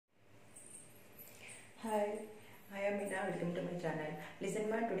Hi, I am MEENA. Welcome to my channel. Listen,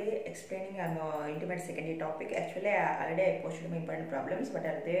 ma, today explaining intimate secondary topic. Actually, already I posted my important problems, but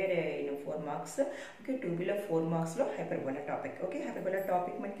are there in 4 marks. Okay, 2 below 4 marks lo hyperbola topic. Okay, hyperbola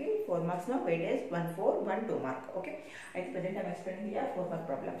topic manki 4 marks no weightage 1 4 1 2 mark. Okay, at present I am explaining here 4 mark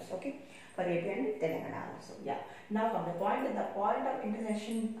problems. Okay, for AP and Telangana also. Yeah. Now from the point of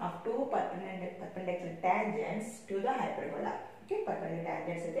intersection of two perpendicular tangents to the hyperbola. Okay, perpendicular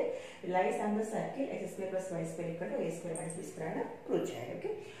tangents lies on the circle x square plus y square equal to a square minus b square and prove it.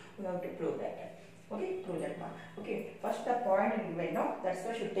 Okay, we have to prove that. Okay, prove that one. Okay, first the point given now, that's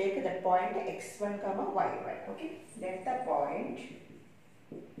why you should take that point x1 comma y1. Okay, let the point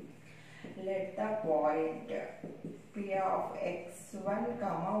p of x1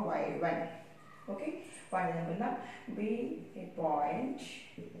 comma y1. Okay, one example be a point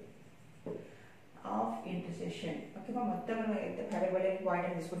of intersection. Okay, మొత్తం hyperbola point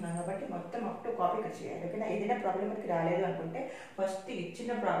అని తీసుకుంటున్నాం కాబట్టి మొత్తం up to copy ఇక్కడ చేయాలి. ఓకేనా, ఏదైనా problem మనకి రాలేదు అనుకుంటే ఫస్ట్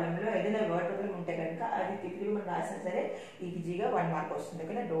ఇచ్చిన ప్రాబ్లంలో ఏదైనా వర్డ్ ప్రాబ్లం ఉంటే కనుక అది తిరిగి మనం రాసినా సరే ఈజీగా 1 మార్క్ వస్తుంది.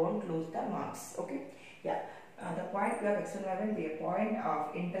 ఓకేనా, don't lose the marks. Okay, yeah, the point p of x1 y1 be a point of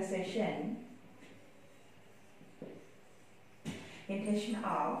intersection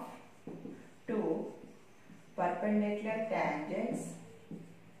of two perpendicular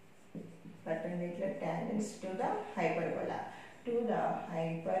tangents to the hyperbola.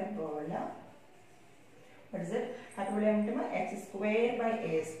 What is it? Hyperbola x square by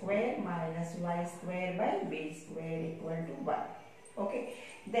a square minus y square by b square equal to 1. Okay,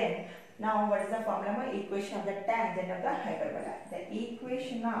 then now what is the formula? Equation of the tangent of the hyperbola. The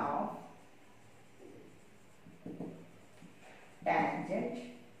equation of tangent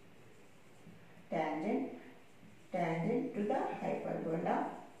to the hyperbola.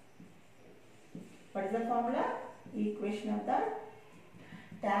 What is the formula? Equation of the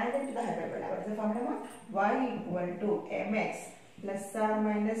tangent to the hyperbola. What is the formula? Y equal to mx plus or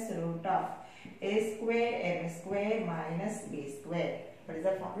minus root of a square m square minus b square. What is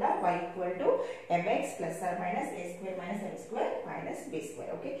the formula? Y equal to mx plus or minus a square minus m square minus b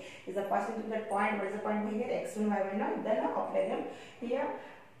square. Okay, is the passing to that point. What is the point here? x1 y1 now. Then apply them here.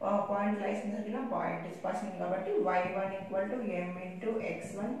 Point lies in the point is passing కాబట్టి y1 equal to m into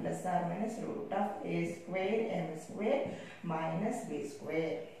x1 plus or minus root of a square m square minus b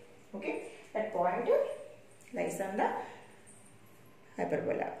square. Okay, that point lies on the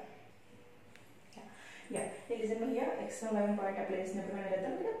hyperbola. Yeah, listen here, x1 y1 point apply చేసినప్పుడు మనం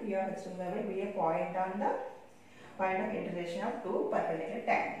చేద్దాం ఇక్కడ p of x1 y1 be a point on the point of intersection of two perpendicular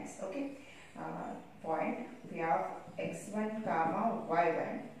tangents. Okay, point p of x1 comma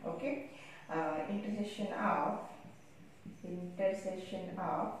y1. Okay, intersection of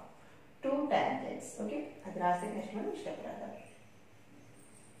two tangents. Okay, అది రాస్తే next మనం step రాద్దాం.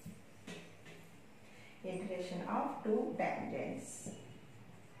 Intersection of two tangents.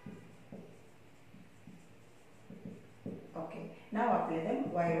 Okay, now apply them.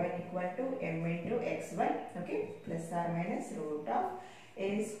 Y1 equal to m into x1. Okay, plus or minus root of a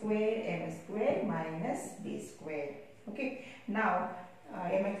square m square minus b square. Okay, now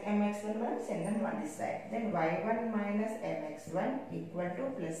mx1 send them on this side. Then y1 minus mx1 equal to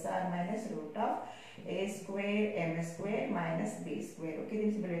plus or minus root of a square m square minus b square. Okay,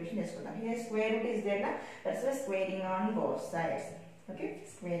 this is relation చేసుకుందాం. Here square root is there na, that's why squaring on both sides. Okay,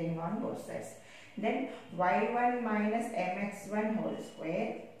 squaring on both sides. Then y1 minus mx1 whole square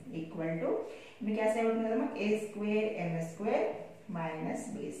equal to మీకు कैसे అవుతుంది a square m square minus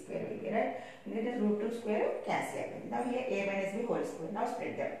b square will be right. Let us root 2 square cancel. Now here a minus b whole square. Now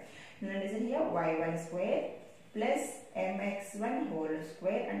spread them. Now listen here, y1 square plus mx1 whole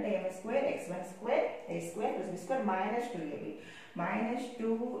square and m square x1 square a square plus b square minus 2ab minus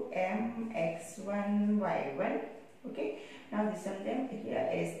 2mx1 y1. Okay, now this sum them here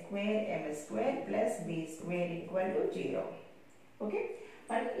a square m square plus b square equal to 0. Okay,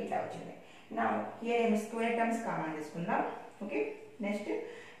 but itla vachindi. Now here m square terms common తీసుకుందాం. Okay, next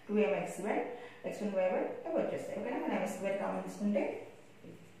 2mx1 x1 y1 అవి వచ్చేస్తాయి. ఓకేనా, మనం m square common తీసుకుంటే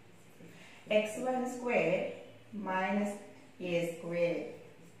x1 square minus a square,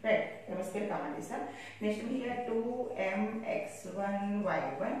 right, m square common తీసాం. Next here 2mx1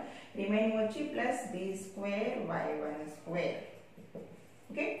 y1 remaining వచ్చి plus b square y1 square.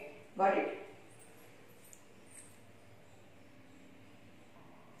 Okay, got it?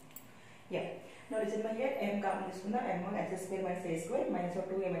 Yeah, now listen here, m common తీసుకుందాం. m x square minus a square minus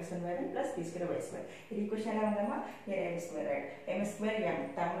 2mx1 y1 plus b square y square. ఇది equation ఎలా ఉందమ్మా? here m square, right? m square m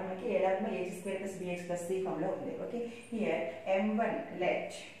term మనకి ఎలా ఉందో a square plus bx plus c form లో ఉంది. Okay, here m1 let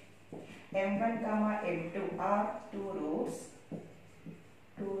m1 comma m2 are two roots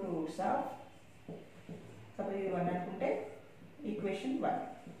of కాబట్టి ఇది 1 అనుకుంటే equation 1.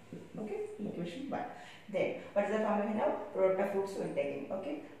 Okay, equation 1. Then what is the formula we have? Product of roots we are taking.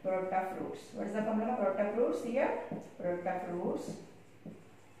 Okay, product of roots. What is the formula? Product of roots here. Product of roots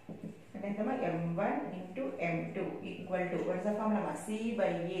and then m1 into m2 equal to what is the formula? C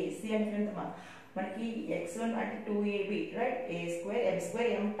by a. C and మనకి x1 అంటే 2ab, right? a square m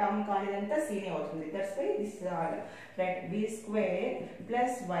square m term కాలేదంతా c నే అవుతుంది. That's why this all right b square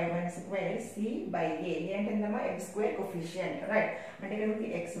plus y1 square c by a. అంటే ఏంటమ్మా m square coefficient, right? అంటే ఇక్కడ మనకి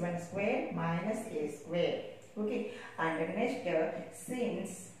x1 square minus a square. Okay, and next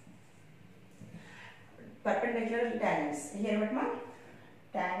since perpendicular tangents, here what ma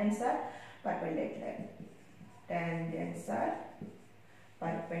tangents are perpendicular, tangents are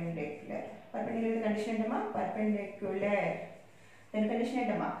perpendicular. Perpendicular condition ఏంటమ్మా perpendicular. Then condition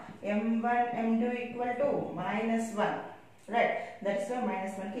ఏంటమ్మా m1 m2 equal to -1, right? That's why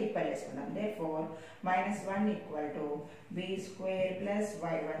 -1 కి equal చేసుకున్నాం. Therefore -1 equal to b square plus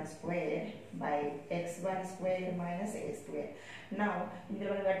y1 square by x1 square minus a square. Now ఇందులో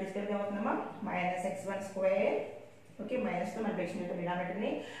మనం వాటి తీసుకెళ్తే ఏమవుతుందమ్మా -x1 square. Okay, minus to multiplication into denominator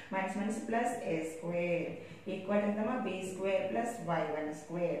ni minus plus a square equal to b square plus y1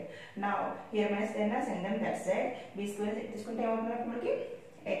 square. Now here minus then send them that side. B square తీసుకుంటే ఏమవుతుంది మనకి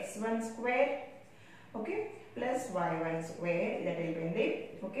x1 square, okay, plus y1 square that వెళ్ళిపోయింది.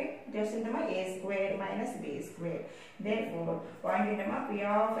 Okay, just ఇంతమా a square minus b square. Therefore point ఇంతమా p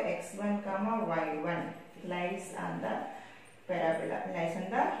of x1 comma y1 lies on the parabola, lies on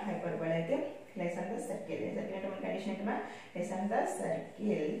the hyperbola, అయితే lies on the circle. Circle అంటే మన condition ఏంటమ్మా lies on the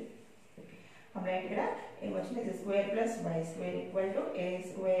circle. అప్పుడు ఏంటి ఇక్కడ ఏమొచ్చింది x square plus y square equal to a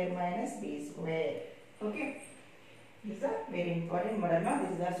square minus b square. Okay, this is a very important model.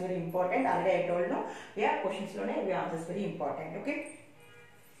 This is also very important. Already I told no, yeah, questions lone we answers very important. Okay,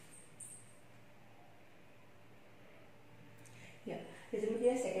 yeah, this will be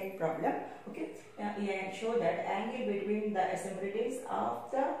a second problem. Okay, show that angle between the asymptotes of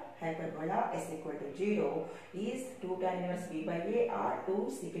the hyperbola is equal to 0 is 2 tan inverse b by a or 2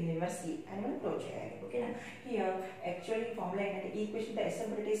 secant inverse e అని మనం prove చేయాలి. ఓకేనా? Here actually formula ఏంటంటే equation the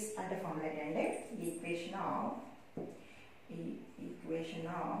asymptotes అంటే formula ఏంటంటే equation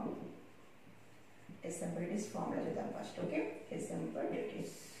of asymptotes formula చూద్దాం first. Okay,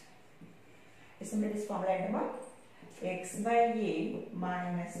 asymptotes formula ఏంటమ్మా x by a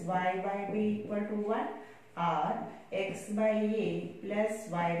minus y by b equal to 1 or x by a plus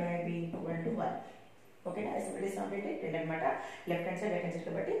y by b equal to 1. Okay, na asymptotes complete రెండు అన్నమాట. Left hand side right hand side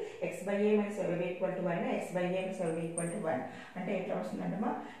కాబట్టి x by a minus y by b equal to 1 x by a minus y by b equal to 1 అంటే ఎట్లా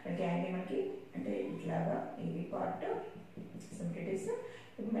వస్తుందంటమ్మా మనకి angle మనకి అంటే ఇట్లాగా ఈ పార్ట్ asymptotes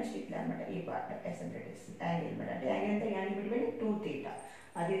ఇప్పుడు నెక్స్ట్ ఇట్లా అన్నమాట ఈ పార్ట్ asymptotes యాంగిల్ అన్నమాట. అంటే యాంగిల్ అంటే యాంగిల్ బిట్వీన్ 2 θ,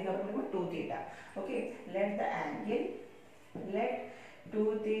 అది కాబట్టి 2 θ. Okay, let the angle, let 2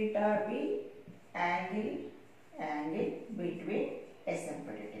 θ be angle between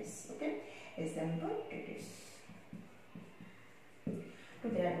asymptotes. Okay, asymptotes to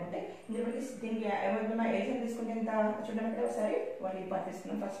అనుకుంటే ఇందులో మనకి దీనికి ఏమవుతుందమ్మా ఎల్సిఎం తీసుకుంటే ఎంత చూడండి ఇక్కడ ఒకసారి వాళ్ళు ఈ పార్ట్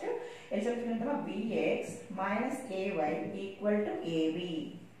తీసుకున్నాం. ఫస్ట్ ఎల్సిఎం తీసుకుంటే bx minus ay equal to ab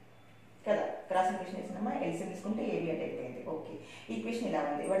కదా, క్రాస్ ఈక్వేషన్ వేసినామా ఎల్సిఎం తీసుకుంటే ab అంటే అయిపోయింది. ఓకే, ఈక్వేషన్ ఇలా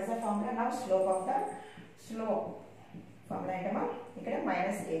ఉంది. What is the formula? Now slope of the slope formula ఏంటమ్మా ఇక్కడ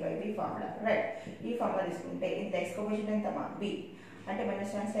 -a/b ఫార్ములా, రైట్? ఈ ఫార్ములా తీసుకుంటే ఇంత x కోఎఫిషియంట్ ఎంతమ్మా b అంటే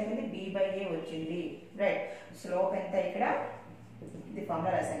మైనస్ ట్రాన్స్ఫర్ అయిపోయింది b/a వచ్చింది, రైట్? స్లోప్ ఎంత ఇక్కడ ఇది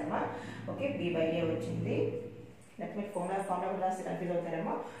ఫార్ములా రాసానమ్మా. ఓకే, b/a వచ్చింది. నెక్స్ట్ మీరు ఫార్ములా కూడా రాసి confuse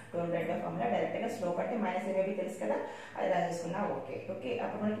అవుతారేమో. Don't write the formula, డైరెక్ట్గా స్లోప్ అంటే -a/b తెలుసు కదా, అది రాసేసుకున్నా. ఓకే ఓకే,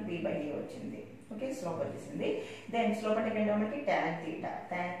 అప్పుడు మనకి b/a వచ్చింది. ఓకే, స్లోప్ వచ్చేసింది. దెన్ స్లోప్ అంటే ఏంటో మనకి tan θ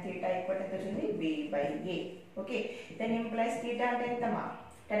ఈక్వల్ ఎంత వచ్చింది b/a. ఓకే, దెన్ ఇంప్లైస్ θ అంటే ఎంతమ్మా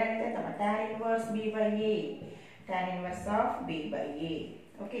tan అంటే ఎంతమ్మా tan inverse b/a, tan inverse of b/a.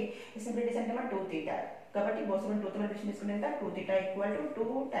 Okay, simplicity అంటే 2 θ కాబట్టి బోత్ సైడ్ 2 తో మల్టిప్లికేషన్ తీసుకుంటే ఎంత 2 θ equal to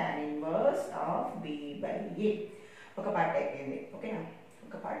 2 tan inverse of b/a. ఒక పార్ట్ అయిపోయింది. ఓకేనా,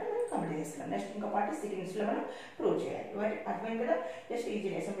 ఒక పార్ట్ మనం కంప్లీట్ చేస్తున్నాం. నెక్స్ట్ ఇంకో పార్ట్ సెకండ్స్ లో మనం ప్రూవ్ చేయాలి. వాటి అర్థమైంది కదా, జస్ట్ ఈజీ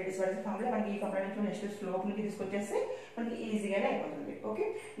అసైన్మెంట్స్ వాడి ఫార్ములా మనకి ఈ ఫార్ములా నుంచి నెక్స్ట్ స్లోప్ ని తీసుకొచ్చేస్తే మనకి ఈజీగానే అయిపోతుంది. ఓకే,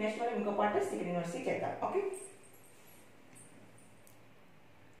 నెక్స్ట్ మనం ఇంకో పార్ట్ సెకండ్ ఇన్వర్స్ చేద్దాం. ఓకే,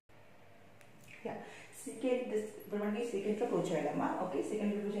 సెకండ్ ఇప్పుడు మనకి సెకండ్ లో ప్రూవ్ చేయాలమ్మా. ఓకే,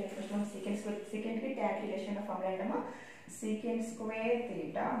 సెకండ్ ప్రూవ్ చేయాలి. ఫస్ట్ మనం సెకండ్ కి tan రిలేషన్ ఫార్ములా ఏంటమ్మా secant square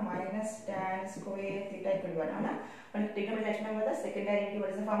theta minus tan square theta equal to 1. అవునా, మనకి ట్రిగ్నోమెట్రీ లక్షణం కదా, second identity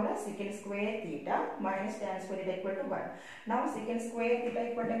what is the formula secant square theta minus tan square theta equal to 1. now secant square theta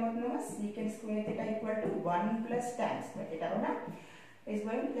equal to ఏమవుతుందమ్మా secant square theta equal to 1 plus tan square theta. అవునా, is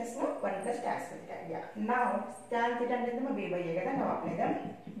going plus 1 plus tan square theta. Yeah. Now tan theta అంటే b by a కదా. Now apply them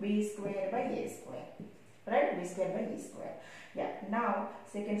b square by a square. Right? b square by e square. Yeah. Now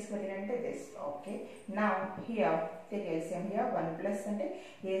second square అంటే this. Okay. Now here take LCM here 1 plus అంటే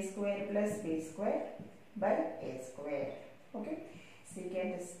a square plus b square by a square. Okay.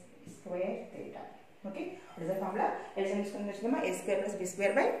 Secant square theta. Okay. What is the formula? LCM తీసుకున్నట్లయితే a square plus b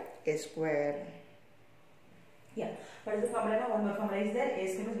square by a square. Yeah. What is the formula now? One more formula is there. A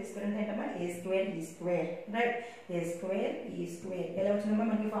square plus b square అంటే ఏంటమ్మా a square e square. Right? a square e square. ఎలా వచ్చిందమ్మా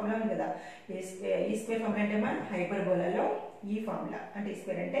మనకి formula ఉంది కదా. e square formula అంటే అమ్మా హైపర్బోలాలో ఈ ఫార్ములా అంటే e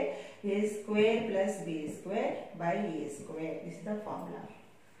square అంటే a square plus b square by a square. This is the formula.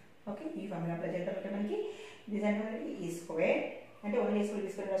 Okay? ఈ ఫార్ములా అప్లై చేయడం అంటే మనకి this అంటే మనకి e square అంటే ఓన్లీ ఏ స్క్వేర్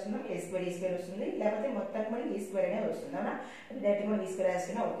తీసుకొని రాస్తున్నాం ఏ స్క్వేర్ ఈ స్క్వేర్ వస్తుంది లేకపోతే మొత్తానికి మనకి ఈ స్క్వేర్ అనేది వస్తుంది అవునా డైరెక్ట్గా మనం ఈ స్క్వేర్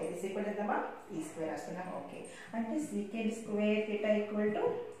రాస్తున్నాం ఓకే దిస్ ఈక్వల్ ఎంతమా ఈ స్క్వేర్ రాస్తున్నాం ఓకే అంటే secant square theta equal to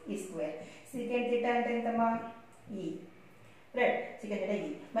ఈ స్క్వేర్ సీకెంట్ థీటా అంటే ఎంతమా ఈ రైట్ సీకెంట్ థీటా ఈ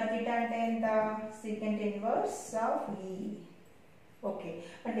మరి థీటా అంటే ఎంత సీకెంట్ ఇన్వర్స్ ఆఫ్ ఈ ఓకే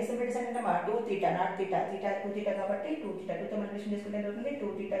అంటే ఎస్ఎంప్లిటీస్ అంటే 2 theta నాట్ theta 2 theta కాబట్టి 2 theta 2 తో మల్టిప్లికేషన్ చేసుకుంటే ఎంత అవుతుంది 2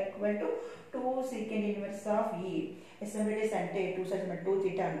 theta equal to 2 secant inverse of ఈ ఎస్ఎంప్లిటీస్ అంటే 2 సైడ్స్ 2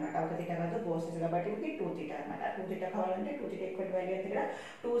 theta అన్నమాట ఒక theta కాదు బోత్ సైడ్స్ కాబట్టి మనకి 2 theta అన్నమాట 2 theta కావాలంటే 2 theta ఈక్వల్ వాల్యూ ఎంత ఇక్కడ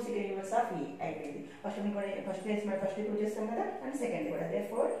 2 secant ఇన్వర్స్ ఆఫ్ ఈ అయిపోయింది ఫస్ట్ మనం కూడా ఫస్ట్ కేస్ మనం ఫస్ట్ ప్రూవ్ చేస్తాం కదా అండ్ సెకండ్ కూడా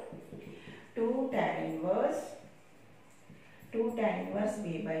therefore 2 tan inverse b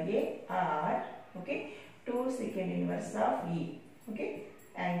by a or okay 2 secant inverse of e okay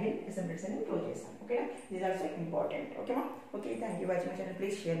angle asymptotes and prove chesam okay na this is also important okay ma okay thank you watching my channel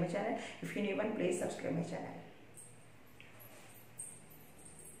please share my channel if you new one please subscribe my channel.